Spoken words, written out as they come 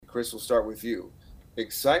Chris, we'll start with you.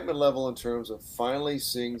 Excitement level in terms of finally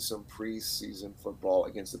seeing some preseason football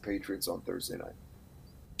against the Patriots on Thursday night.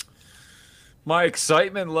 My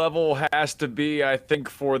excitement level has to be, I think,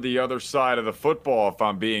 for the other side of the football, if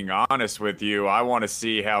I'm being honest with you. I want to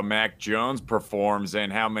see how Mac Jones performs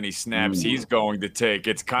and how many snaps he's going to take.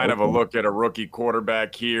 It's kind of a look at a rookie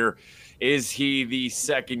quarterback here. Is he the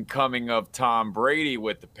second coming of Tom Brady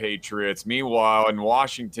with the Patriots? Meanwhile, in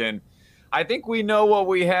Washington, I think we know what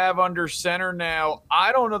we have under center now.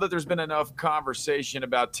 I don't know that there's been enough conversation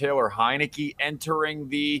about Taylor Heineke entering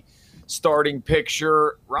the starting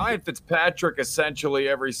picture. Ryan Fitzpatrick, essentially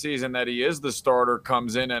every season that he is the starter,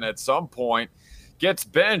 comes in and at some point gets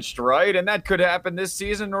benched, right? And that could happen this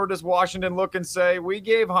season. Or does Washington look and say, we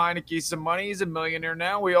gave Heineke some money, he's a millionaire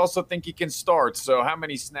now, we also think he can start, so how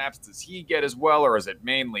many snaps does he get as well? Or is it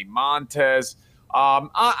mainly Montez?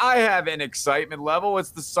 I have an excitement level.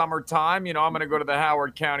 It's the summertime. I'm going to go to the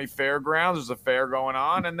Howard County Fairgrounds. There's a fair going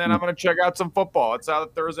on, and then I'm going to check out some football. That's how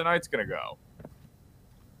the Thursday night's going to go.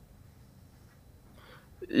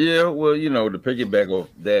 Yeah, well, to piggyback off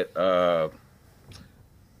that,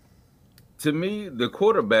 to me, the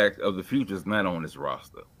quarterback of the future is not on this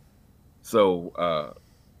roster. So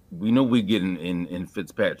we know we're getting in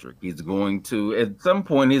Fitzpatrick. He's going to, at some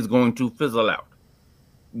point, he's going to fizzle out.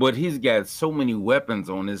 But he's got so many weapons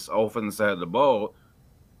on this offensive side of the ball,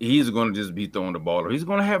 he's going to just be throwing the ball. He's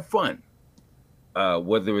going to have fun.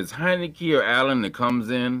 Whether it's Heineke or Allen that comes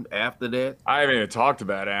in after that. I haven't even talked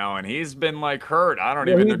about Allen. He's been hurt. I don't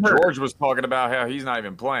even know. George was talking about how he's not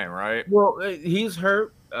even playing, right? Well, he's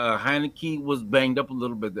hurt. Heineke was banged up a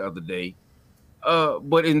little bit the other day.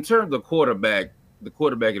 But in terms of the quarterback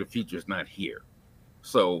of the future is not here.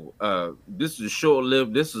 So this is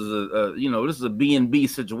short-lived. This is this is a B&B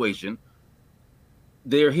situation.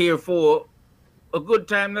 They're here for a good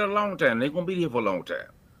time, not a long time. They're going to be here for a long time.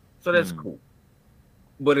 So that's cool.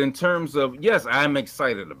 But in terms of, yes, I'm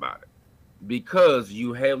excited about it because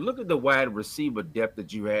look at the wide receiver depth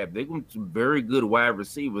that you have. They're going to some very good wide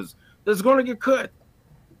receivers that's going to get cut.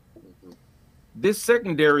 This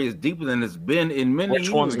secondary is deeper than it's been in many years.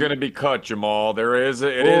 Which one's going to be cut, Jamal? It is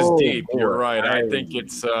deep. Boy, you're right. I think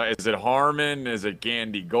it's, is it Harmon? Is it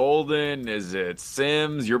Gandy Golden? Is it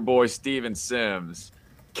Sims? Your boy Steven Sims.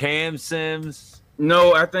 Cam Sims?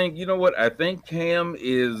 No, I think, you know what? I think Cam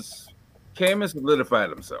has solidified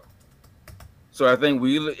himself. So I think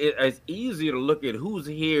it's easier to look at who's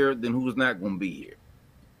here than who's not going to be here.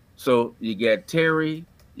 So you got Terry,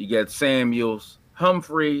 you got Samuels,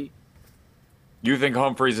 Humphrey. You think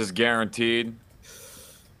Humphreys is guaranteed?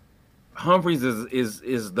 Humphreys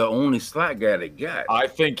is the only slot guy they got. I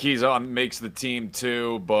think he's makes the team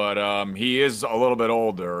too, but he is a little bit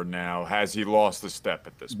older now. Has he lost a step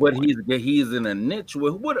at this point? But he's in a niche.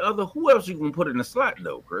 Who else you can put in the slot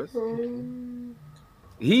though, Chris?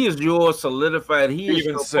 He is your solidified. He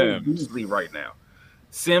even is Sims Beasley right now.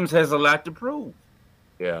 Sims has a lot to prove.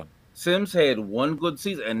 Yeah, Sims had one good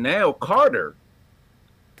season, and now Carter.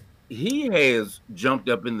 He has jumped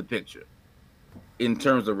up in the picture in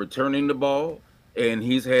terms of returning the ball, and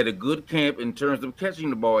he's had a good camp in terms of catching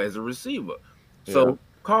the ball as a receiver. Yeah. So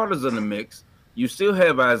Carter's in the mix. You still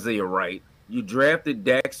have Isaiah Wright. You drafted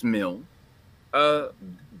Dax Milne. That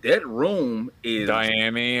room is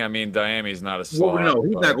Diami. I mean, Diami's not a slot. Well, no,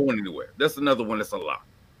 he's not going anywhere. That's another one that's a lock.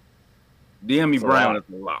 Diami Brown is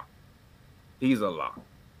a lock. He's a lock.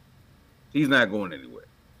 He's not going anywhere.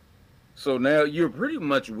 So now you're pretty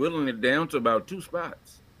much whittling it down to about 2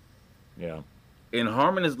 spots. Yeah. And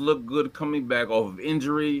Harmon has looked good coming back off of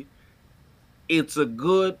injury. It's a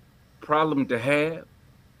good problem to have.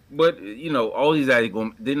 But, all these guys,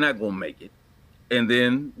 they're not going to make it. And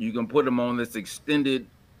then you can put them on this extended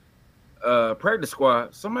practice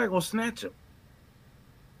squad. Somebody going to snatch them.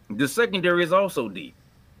 The secondary is also deep.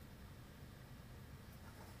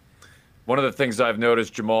 One of the things I've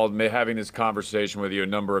noticed, Jamal, having this conversation with you a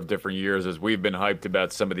number of different years, is we've been hyped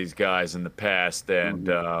about some of these guys in the past, and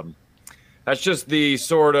that's just the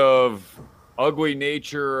sort of ugly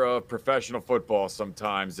nature of professional football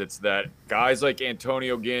sometimes. It's that guys like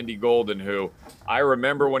Antonio Gandy Golden, who I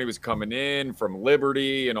remember when he was coming in from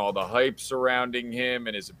Liberty and all the hype surrounding him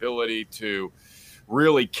and his ability to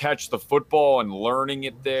really catch the football and learning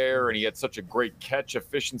it there. And he had such a great catch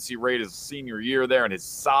efficiency rate his senior year there and his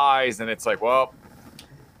size. And it's like, well,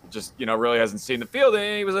 just, really hasn't seen the field.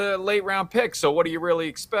 And he was a late round pick. So what do you really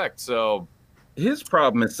expect? So his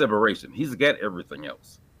problem is separation. He's got everything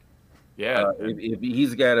else. Yeah. If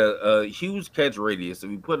he's got a huge catch radius,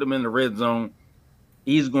 if you put him in the red zone,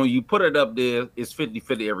 you put it up there, it's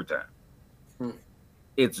 50-50 every time.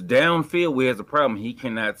 It's downfield where he has a problem. He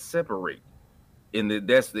cannot separate. and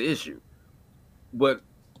that's the issue. But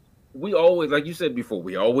we always, like you said before,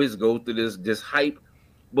 we always go through this hype.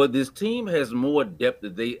 But this team has more depth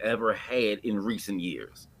than they ever had in recent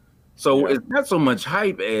years. So it's not so much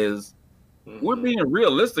hype as we're being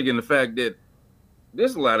realistic in the fact that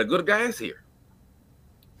there's a lot of good guys here.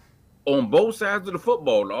 On both sides of the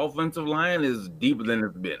football, the offensive line is deeper than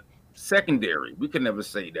it's been. Secondary, we could never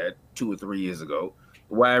say that 2 or 3 years ago.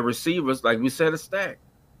 Wide receivers, like we said, a stack.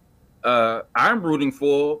 I'm rooting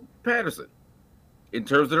for Patterson in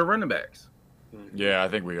terms of the running backs. Yeah, I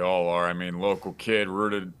think we all are. I mean, local kid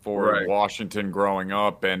rooted for Washington growing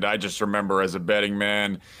up, and I just remember as a betting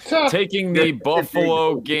man taking the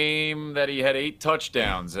Buffalo game that he had 8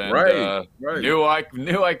 touchdowns, and knew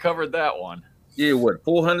I covered that one. Yeah, what,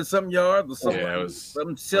 400-something yards or something? Yeah, it was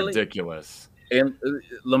something silly, ridiculous. And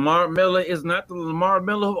Lamar Miller is not the Lamar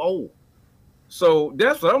Miller of old. So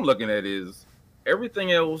that's what I'm looking at is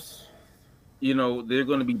everything else, they're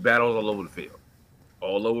going to be battles all over the field.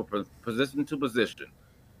 All over position to position.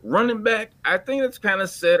 Running back, I think it's kind of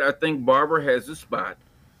set. I think Barber has his spot.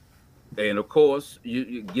 And, of course,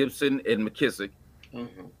 you Gibson and McKissick.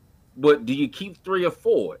 But do you keep 3 or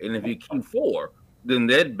 4? And if you keep 4, then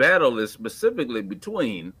that battle is specifically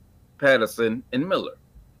between Patterson and Miller.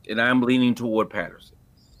 And I'm leaning toward Patterson.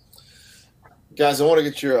 Guys, I want to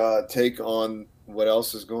get your take on what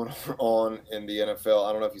else is going on in the NFL.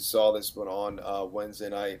 I don't know if you saw this, but on Wednesday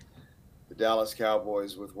night, the Dallas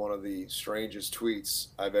Cowboys with one of the strangest tweets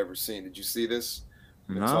I've ever seen. Did you see this?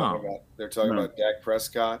 They're talking about Dak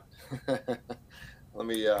Prescott. Let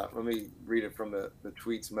me read it from the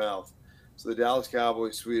tweet's mouth. So the Dallas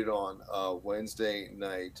Cowboys tweeted on Wednesday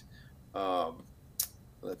night.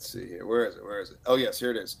 Let's see here. Where is it? Oh, yes,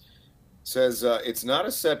 here it is. It says, it's not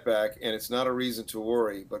a setback and it's not a reason to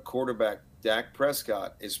worry, but quarterback Dak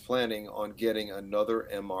Prescott is planning on getting another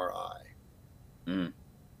MRI.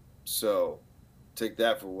 So take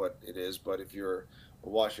that for what it is. But if you're a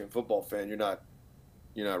Washington football fan, you're not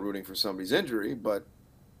rooting for somebody's injury. But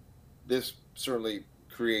this certainly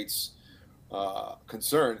creates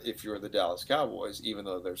concern if you're the Dallas Cowboys, even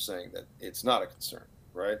though they're saying that it's not a concern,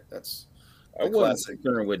 right? That's I wasn't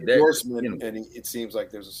concerned with that. Endorsement, and it seems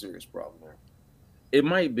like there's a serious problem there. It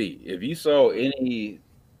might be. If you saw any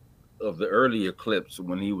of the earlier clips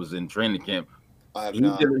when he was in training camp, he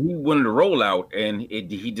wanted to roll out, and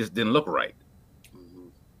he just didn't look right.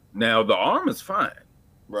 Now, the arm is fine.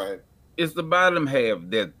 Right. It's the bottom half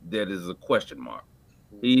that is a question mark.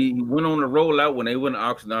 He went on the rollout when they went to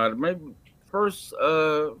Oxnard, maybe first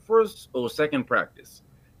or second practice,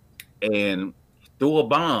 and threw a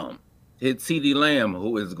bomb, hit CeeDee Lamb,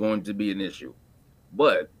 who is going to be an issue.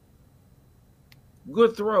 But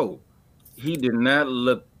good throw. He did not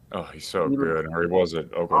look. Oh, he's so good. Or he was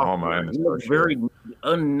at Oklahoma. He looked very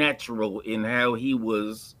unnatural in how he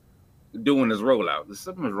was doing his rollout. There's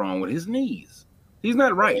something wrong with his knees. He's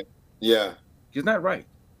not right. Yeah. He's not right.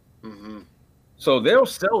 So they'll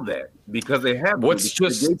sell that because they have. They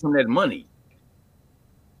gave him that money.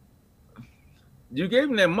 You gave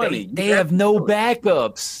him that money. They have no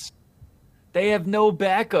backups. They have no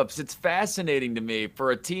backups. It's fascinating to me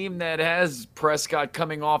for a team that has Prescott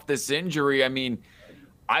coming off this injury. I mean,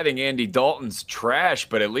 I think Andy Dalton's trash,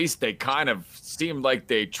 but at least they kind of seemed like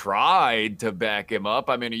they tried to back him up.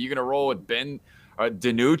 I mean, are you going to roll with Ben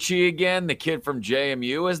DiNucci again, the kid from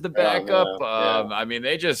JMU, as the backup? I mean,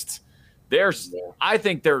 I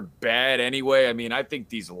think they're bad anyway. I mean, I think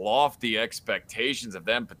these lofty expectations of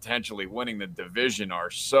them potentially winning the division are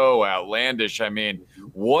so outlandish. I mean,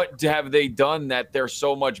 what have they done that they're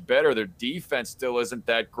so much better? Their defense still isn't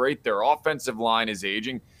that great. Their offensive line is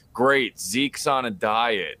aging. Great. Zeke's on a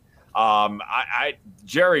diet.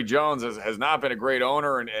 Jerry Jones has not been a great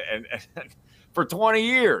owner and for 20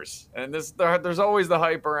 years. And there's always the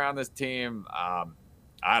hype around this team.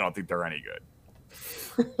 I don't think they're any good.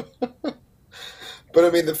 But I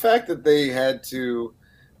mean, the fact that they had to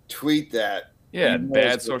tweet that,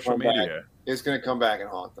 bad social media, it's going to come back and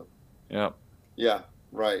haunt them. Yeah,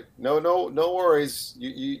 right. No worries.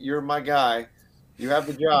 You're my guy. You have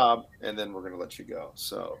the job, and then we're going to let you go.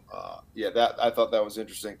 So, that I thought that was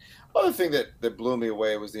interesting. Other thing that blew me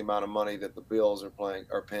away was the amount of money that the Bills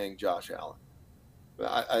are paying Josh Allen.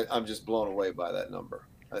 I'm just blown away by that number.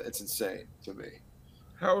 It's insane to me.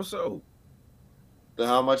 How so?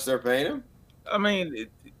 How much they're paying him? I mean,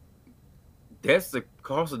 that's the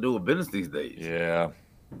cost of doing business these days. Yeah.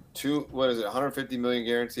 150 million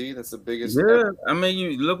guarantee? That's the biggest. Yeah. Ever. I mean,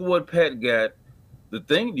 you look at what Pat got. The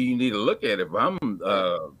thing you need to look at, if I'm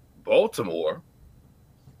Baltimore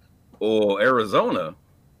or Arizona,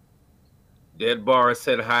 that bar is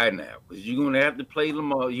set high now because you're going to have to play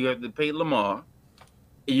Lamar. You have to pay Lamar.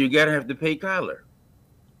 You gotta have to pay Kyler.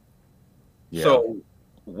 Yeah. So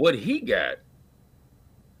what he got,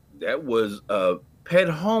 that was Pat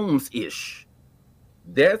Holmes-ish.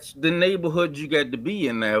 That's the neighborhood you got to be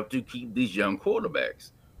in now to keep these young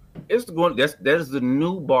quarterbacks. That is the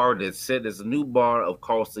new bar that's set. It's a new bar of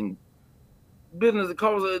costing business,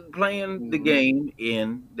 playing the game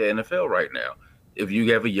in the NFL right now. If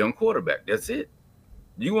you have a young quarterback, that's it.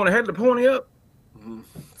 You want to have the pony up.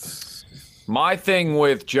 My thing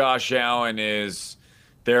with Josh Allen is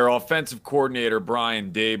their offensive coordinator,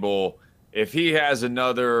 Brian Dable. If he has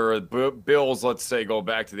another Bills, let's say, go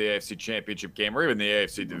back to the AFC Championship game or even the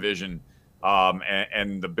AFC division,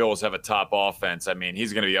 and the Bills have a top offense, I mean,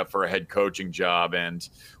 he's going to be up for a head coaching job. And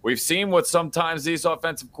we've seen what sometimes these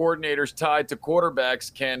offensive coordinators tied to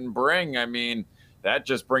quarterbacks can bring. I mean, that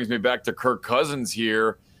just brings me back to Kirk Cousins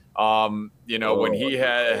here. When he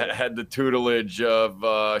had the tutelage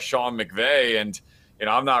of Sean McVay, and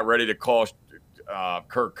I'm not ready to call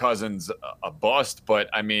Kirk Cousins a bust, but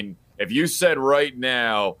I mean, if you said right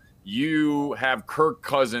now you have Kirk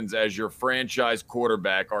Cousins as your franchise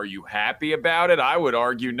quarterback, are you happy about it? I would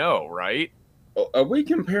argue no, right? Are we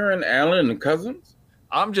comparing Allen and Cousins?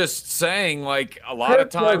 I'm just saying, like, a lot of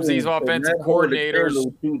times these offensive coordinators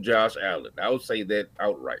to Josh Allen. I would say that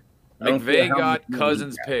outright. McVay got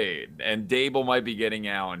Cousins paid, and Dable might be getting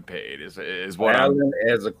Allen paid. Is what Allen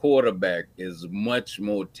as a quarterback is much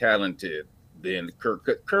more talented than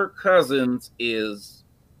Kirk. Kirk Cousins is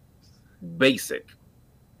basic.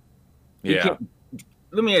 Yeah.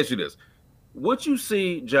 Let me ask you this: what you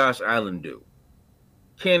see Josh Allen do,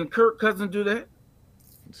 can Kirk Cousins do that?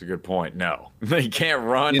 That's a good point. No, he can't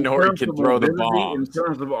run nor he can throw the ball. In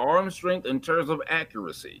terms of arm strength, in terms of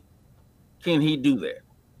accuracy, can he do that?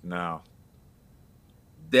 No.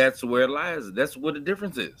 That's where it lies. That's what the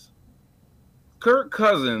difference is. Kirk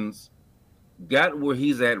Cousins got where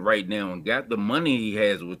he's at right now and got the money he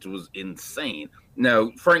has, which was insane. Now,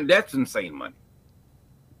 Frank, that's insane money.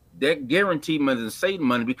 That guaranteed money is insane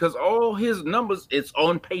money because all his numbers, it's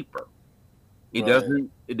on paper. It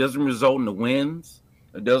doesn't result in the wins.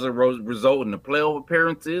 It doesn't result in the playoff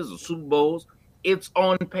appearances or Super Bowls. It's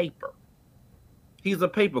on paper. He's a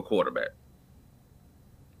paper quarterback.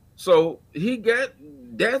 So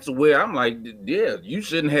that's where I'm like, yeah, you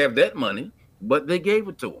shouldn't have that money, but they gave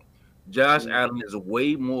it to him. Josh Allen is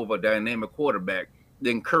way more of a dynamic quarterback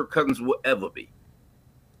than Kirk Cousins will ever be.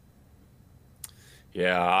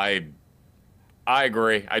 Yeah, I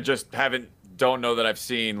agree. I just don't know that I've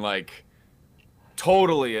seen like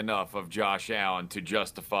totally enough of Josh Allen to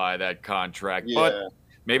justify that contract. Yeah. But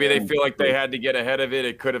maybe they feel like they had to get ahead of it.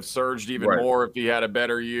 It could have surged even more if he had a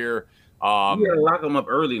better year. You gotta lock him up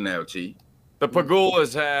early now, Chi. The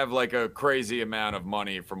Pagulas have like a crazy amount of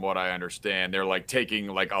money, from what I understand. They're like taking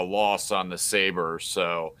like a loss on the Sabres,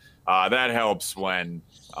 so that helps when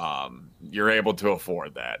you're able to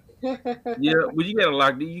afford that. Yeah, but you gotta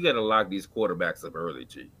lock these quarterbacks up early,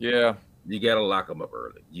 Chi. Yeah, you gotta lock them up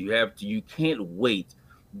early. You can't wait.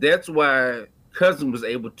 That's why Cousins was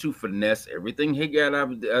able to finesse everything he got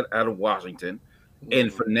out of Washington,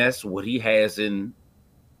 and finesse what he has in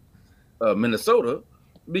Minnesota,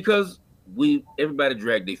 because everybody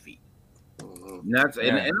dragged their feet. And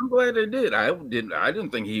I'm glad they did. I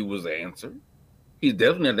didn't think he was the answer. He's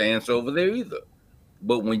definitely not the answer over there either.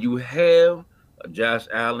 But when you have Josh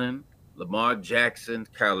Allen, Lamar Jackson,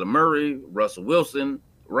 Kyler Murray, Russell Wilson,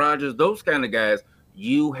 Rodgers, those kind of guys,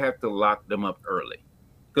 you have to lock them up early,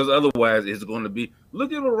 because otherwise it's going to be.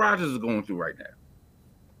 Look at what Rodgers is going through right now.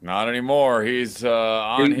 Not anymore. He's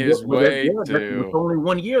on his way to. It's only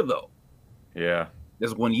 1 year though. Yeah,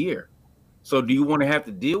 that's 1 year. So do you want to have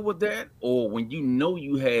to deal with that, or when you know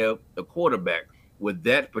you have a quarterback with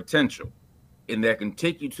that potential and that can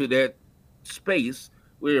take you to that space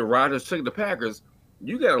where Rodgers took the Packers,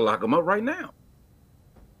 you got to lock them up right now.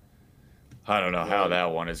 I don't know how that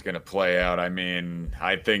one is going to play out. I mean,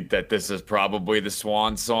 I think that this is probably the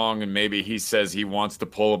swan song, and maybe he says he wants to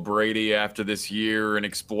pull a Brady after this year and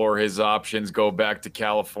explore his options, go back to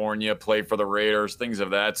California, play for the Raiders, things of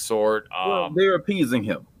that sort. Well, they're appeasing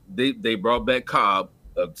him. They brought back Cobb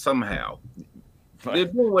somehow. They're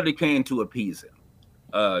doing what they can to appease him.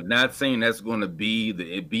 Not saying that's going to be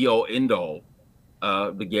the be-all, end-all.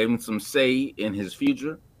 They gave him some say in his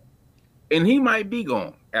future. And he might be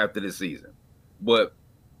gone after the season. But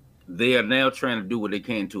they are now trying to do what they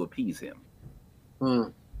can to appease him.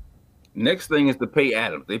 Next thing is to pay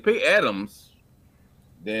Adams. They pay Adams,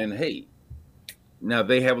 then, hey, now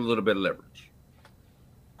they have a little bit of leverage.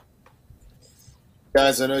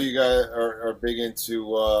 Guys, I know you guys are big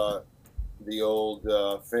into the old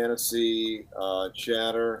fantasy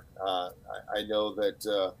chatter. I know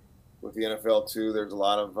that with the NFL too, there's a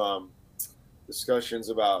lot of discussions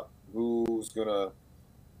about who's going to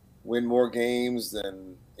win more games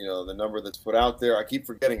than the number that's put out there. I keep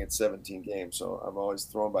forgetting it's 17 games, so I'm always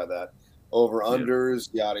thrown by that. Over unders,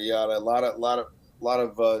 yada yada. A lot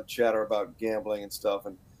of chatter about gambling and stuff,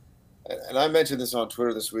 and I mentioned this on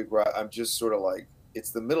Twitter this week where I'm just sort of like,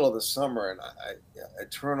 it's the middle of the summer, and I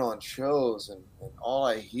turn on shows, and all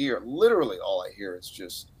I hear, literally all I hear, is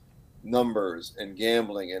just numbers and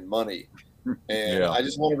gambling and money. And I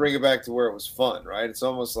just want to bring it back to where it was fun, right? It's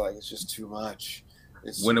almost like it's just too much.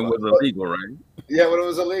 When it was illegal, right? Yeah, when it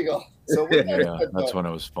was illegal. So that's when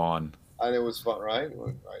it was fun. And it was fun, right?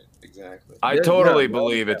 Right, exactly. I totally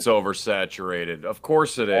believe it's oversaturated. Of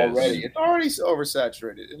course it is. It's already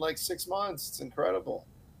oversaturated in like 6 months. It's incredible.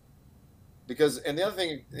 Because, and the other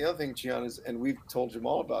thing, Cichon, is, and we've told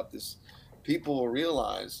Jamal about this, people will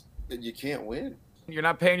realize that you can't win. You're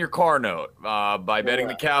not paying your car note by betting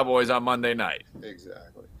the Cowboys on Monday night.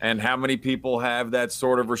 Exactly. And how many people have that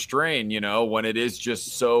sort of restraint, when it is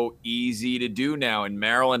just so easy to do now in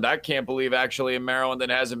Maryland? I can't believe actually in Maryland it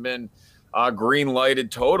hasn't been green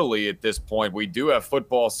lighted totally at this point. We do have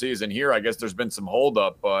football season here. I guess there's been some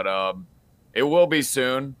holdup, but it will be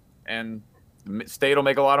soon. And the state will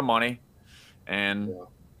make a lot of money. And,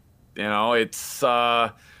 it's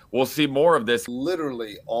we'll see more of this.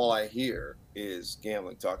 Literally all I hear is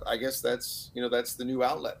gambling talk. I guess that's the new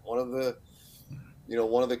outlet. One of the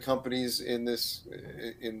companies in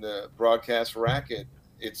the broadcast racket,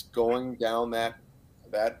 it's going down that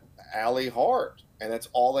alley hard, and that's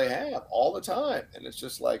all they have all the time. And it's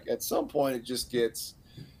just like, at some point it's just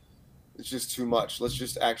too much. Let's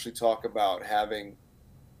just actually talk about having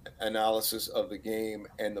analysis of the game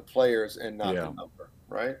and the players and not the number,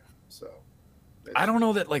 right? So I don't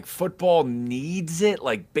know that like football needs it,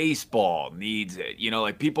 like baseball needs it.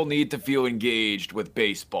 Like people need to feel engaged with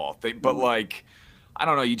baseball. But like, I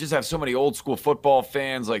don't know. You just have so many old school football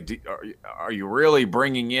fans. Like, are you really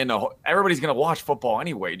bringing in everybody's going to watch football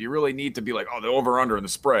anyway? Do you really need to be like, the over under and the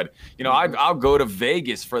spread? I'll go to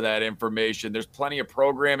Vegas for that information. There's plenty of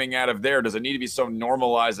programming out of there. Does it need to be so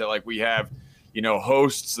normalized that like we have,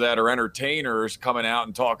 hosts that are entertainers coming out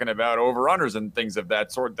and talking about over-unders and things of that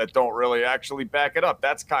sort that don't really actually back it up?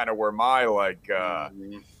 That's kind of where my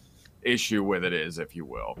issue with it is, if you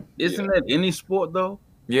will. Isn't that any sport though?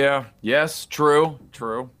 Yeah. Yes. True.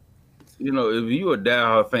 If you're a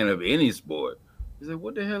diehard fan of any sport, you say,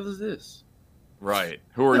 "What the hell is this?" Right.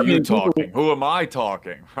 Who are you talking? Who am I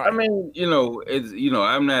talking? Right. I mean, it's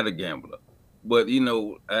I'm not a gambler. But,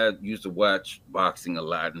 I used to watch boxing a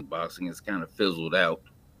lot, and boxing has kind of fizzled out.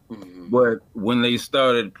 Mm-hmm. But when they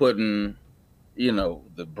started putting,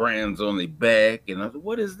 the brands on the back, and I thought,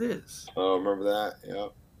 what is this? Oh, remember that? Yeah.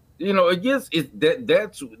 I guess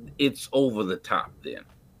it's over the top then.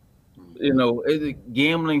 Mm-hmm.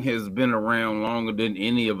 Gambling has been around longer than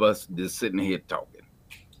any of us just sitting here talking.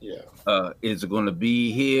 Yeah. It's going to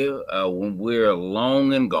be here when we're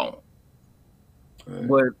long and gone. Right.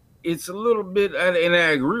 But it's a little bit, and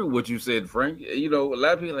I agree with what you said, Frank. A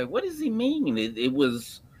lot of people are like, what does he mean? It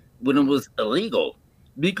was when it was illegal,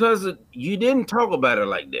 because you didn't talk about it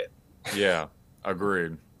like that. Yeah,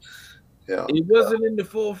 agreed. Yeah, it wasn't in the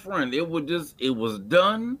forefront. It was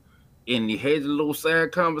done, and you had a little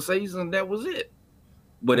side conversation, and that was it.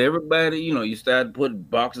 But everybody, you started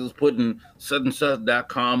putting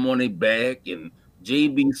such.com on their back, and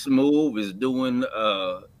JB Smoove is doing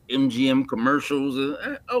MGM commercials.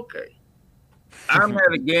 Okay, I'm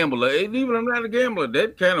not a gambler, and even I'm not a gambler,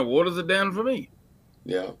 that kind of waters it down for me.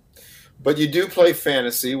 Yeah, but you do play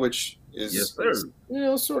fantasy, which is, yes, sir.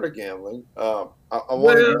 Sort of gambling.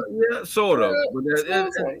 Sort of. But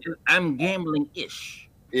I'm gambling-ish.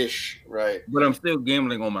 Right? But I'm still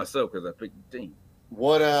gambling on myself because I picked the team.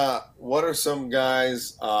 What are some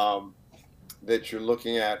guys that you're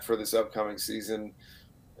looking at for this upcoming season?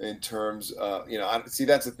 In terms of,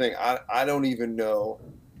 that's the thing. I don't even know.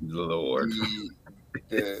 Lord.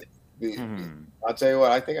 I'll tell you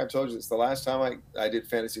what, I think I've told you this. The last time I did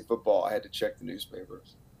fantasy football, I had to check the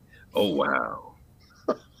newspapers. Oh, wow.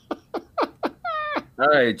 All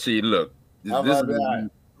right, Chi, look.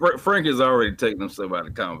 Frank has already taken himself out of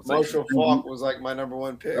the conversation. Marshall Faulk was like my number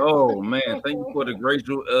one pick. Oh, man. Thank you for the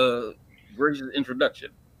gracious introduction.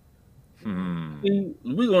 We're going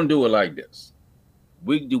to do it like this.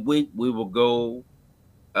 Week to week, we will go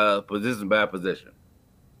position by position.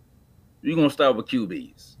 You're going to start with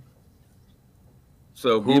QBs.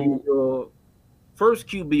 So give me your first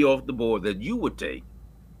QB off the board that you would take,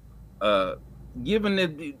 given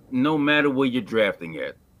that no matter where you're drafting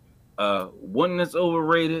at, One that's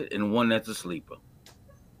overrated and one that's a sleeper.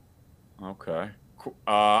 Okay.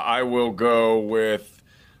 I will go with,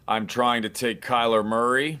 I'm trying to take Kyler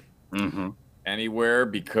Murray anywhere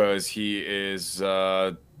because he is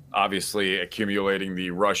obviously accumulating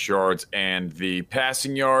the rush yards and the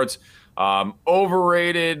passing yards.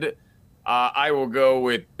 Overrated, I will go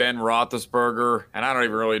with Ben Roethlisberger, and I don't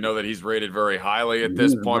even really know that he's rated very highly at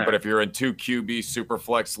this point, but if you're in 2 QB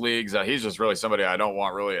Superflex leagues, he's just really somebody I don't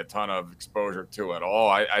want really a ton of exposure to at all.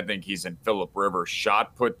 I think he's in Phillip Rivers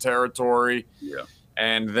shot put territory. Yeah.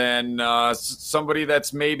 And then somebody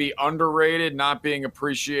that's maybe underrated, not being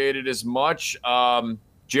appreciated as much,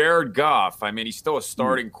 Jared Goff. I mean, he's still a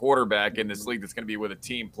starting quarterback in this league that's going to be with a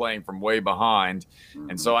team playing from way behind.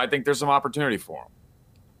 And so I think there's some opportunity for him.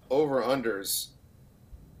 Over-unders.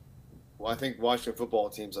 Well, I think Washington football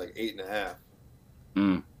team's like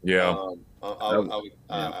 8.5. Yeah. I don't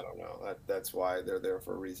know. That's why they're there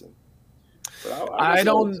for a reason. But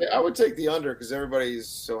I would take the under because everybody's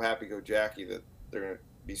so happy go Jackie that they're going to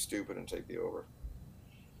be stupid and take the over.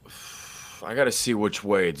 I got to see which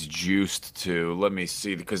way it's juiced to. Let me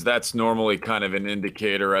see, because that's normally kind of an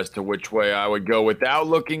indicator as to which way I would go. Without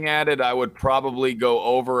looking at it, I would probably go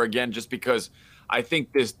over again just because I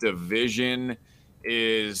think this division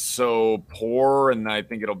is so poor, and I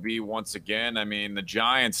think it'll be once again. I mean, the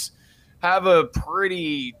Giants have a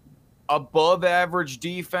pretty above average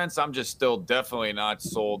defense. I'm just still definitely not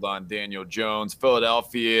sold on Daniel Jones.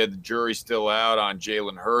 Philadelphia, the jury's still out on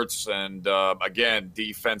Jalen Hurts. And again,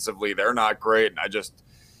 defensively, they're not great. And I just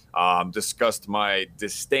discussed my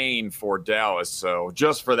disdain for Dallas. So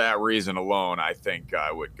just for that reason alone, I think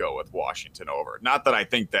I would go with Washington over. Not that I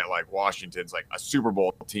think that like Washington's like a Super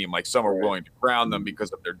Bowl team, like some are willing to crown them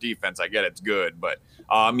because of their defense. I get it's good, but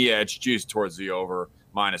yeah, it's juiced towards the over.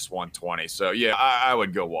 -120. So, yeah, I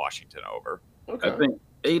would go Washington over. Okay. I think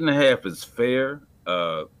 8.5 is fair,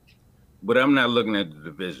 but I'm not looking at the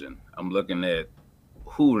division. I'm looking at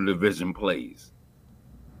who the division plays.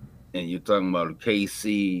 And you're talking about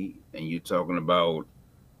KC, and you're talking about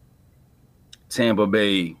Tampa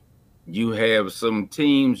Bay. You have some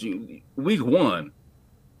teams. Week 1,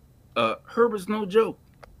 Herbert's no joke.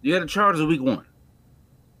 You had the Chargers week 1.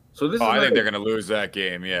 So this I think they're going to lose that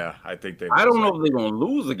game. Yeah, I think they. I don't know if they're going to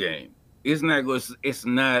lose a game. It's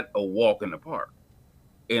not a walk in the park.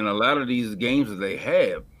 In a lot of these games that they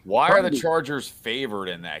have. Why are the Chargers favored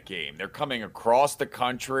in that game? They're coming across the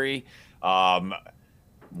country. 1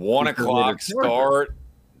 o'clock start.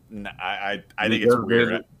 I think it's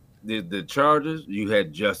weird. The Chargers. You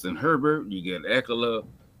had Justin Herbert. You got Eckler.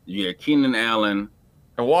 You had Keenan Allen.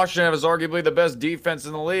 And Washington is arguably the best defense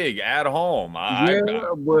in the league at home.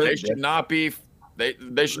 They should not be.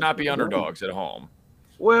 They should not be underdogs at home.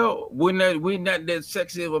 Well, we're not that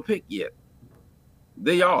sexy of a pick yet.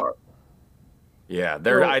 They are. Yeah,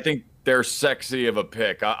 I think they're sexy of a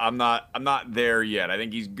pick. I'm not there yet. I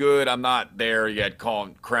think he's good. I'm not there yet.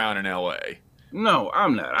 Crown in L.A. No,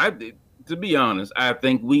 I'm not. To be honest, I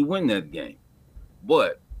think we win that game.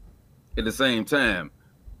 But at the same time,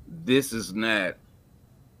 this is not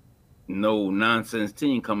no nonsense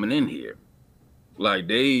team coming in here. Like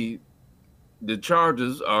the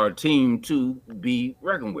Chargers are a team to be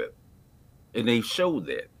reckoned with, and they showed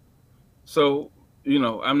that. So,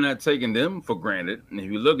 I'm not taking them for granted. And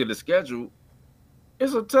if you look at the schedule,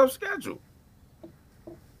 it's a tough schedule.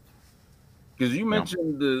 Because you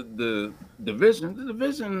mentioned the division. The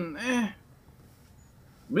division,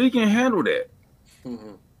 we can handle that.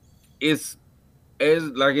 Mm-hmm. It's as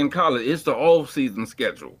like in college, it's the off-season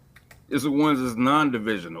schedule. It's the ones that's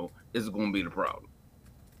non-divisional is going to be the problem.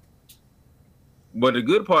 But the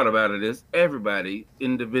good part about it is everybody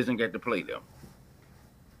in the division got to play them.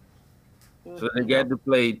 So they got to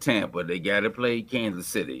play Tampa. They got to play Kansas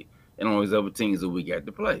City and all these other teams that we got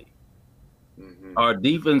to play. Mm-hmm. Our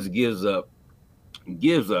defense gives us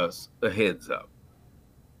a heads up.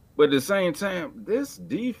 But at the same time, this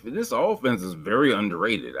offense is very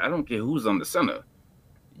underrated. I don't care who's on the center.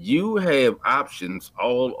 You have options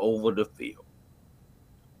all over the field.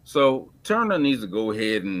 So Turner needs to go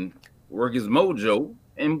ahead and work his mojo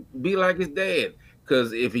and be like his dad.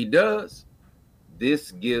 Because if he does,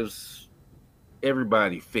 this gives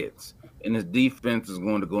everybody fits. And his defense is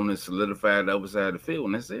going to go and solidify the other side of the field,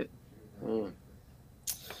 and that's it. Mm.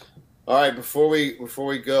 All right, before we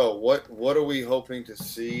go, what are we hoping to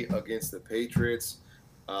see against the Patriots?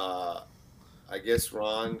 I guess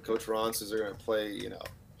Coach Ron says they're going to play,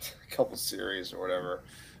 a couple series or whatever.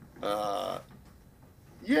 I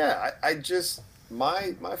just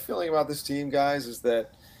my feeling about this team, guys, is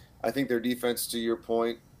that I think their defense, to your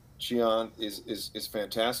point, Cichon, is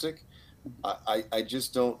fantastic. I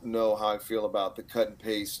just don't know how I feel about the cut and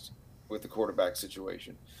paste with the quarterback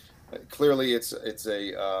situation. Clearly, it's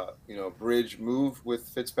a bridge move with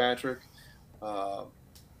Fitzpatrick.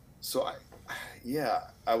 So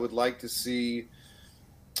I would like to see,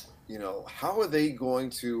 how are they going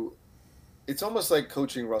to? It's almost like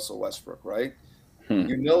coaching Russell Westbrook, right?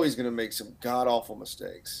 You know he's going to make some god awful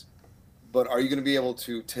mistakes, but are you going to be able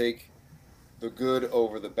to take the good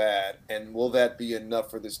over the bad, and will that be enough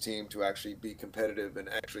for this team to actually be competitive and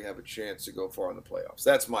actually have a chance to go far in the playoffs?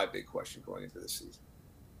 That's my big question going into this season.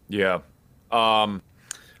 Yeah. I'm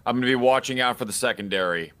going to be watching out for the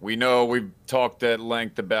secondary. We know we've talked at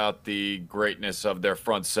length about the greatness of their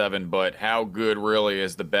front seven, but how good really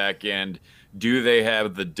is the back end? Do they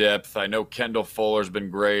have the depth? I know Kendall Fuller's been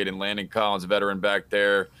great, and Landon Collins, veteran back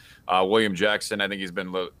there. William Jackson, I think he's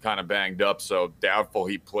been kind of banged up, so doubtful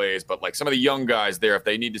he plays. But like some of the young guys there, if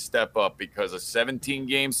they need to step up because a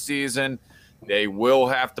 17-game season, they will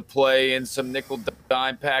have to play in some nickel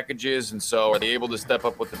dime packages. And so are they able to step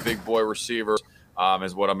up with the big boy receivers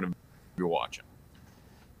is what I'm going to be watching.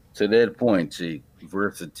 To that point, Chief,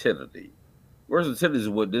 versatility. Versatility is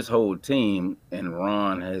what this whole team and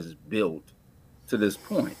Ron has built to this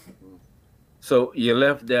point. So you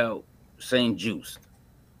left out St. Just,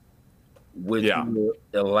 which will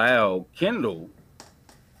allow Kendall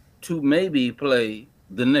to maybe play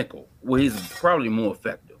the nickel, where he's probably more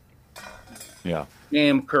effective. Yeah.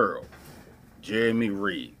 Cam Curl, Jeremy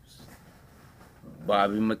Reeves,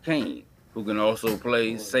 Bobby McCain, who can also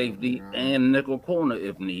play safety and nickel corner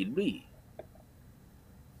if need be.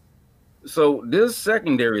 So this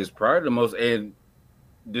secondary is probably the most, and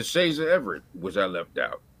DeShazer Everett, which I left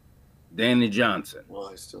out. Danny Johnson. Well,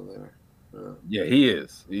 he's still there. Yeah, he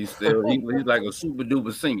is. He's still he's like a super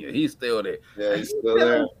duper senior. He's still there. Yeah, he's still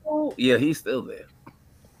there. Yeah, he's still there.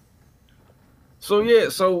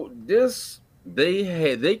 So this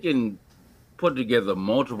they can put together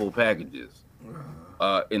multiple packages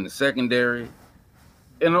in the secondary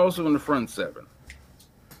and also in the front seven.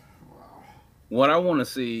 What I want to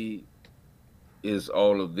see is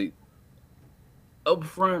all of the up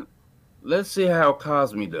front. Let's see how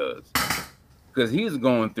Cosme does, because he's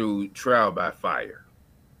going through trial by fire.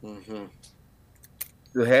 Mm-hmm.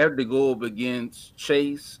 To have to go up against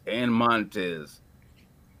Chase and Montez,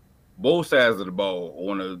 both sides of the ball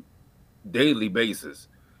on a daily basis.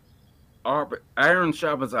 Iron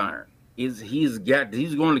sharpens iron. He's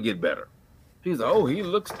going to get better. He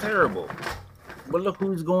looks terrible, but look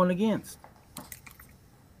who he's going against.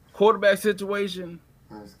 Quarterback situation,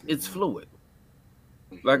 it's fluid.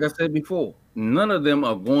 Like I said before, none of them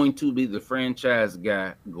are going to be the franchise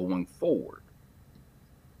guy going forward.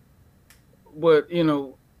 But,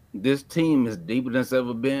 this team is deeper than it's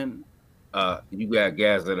ever been. You got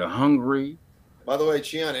guys that are hungry. By the way,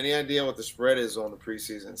 Cichon, any idea what the spread is on the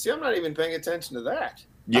preseason? See, I'm not even paying attention to that.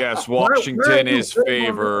 Yes, Washington is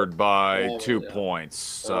favored by 2 points.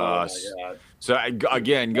 So,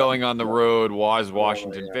 again, going on the road, why is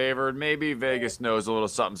Washington favored? Maybe Vegas knows a little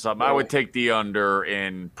something. I would take the under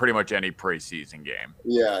in pretty much any preseason game.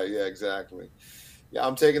 Yeah, exactly. Yeah,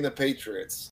 I'm taking the Patriots.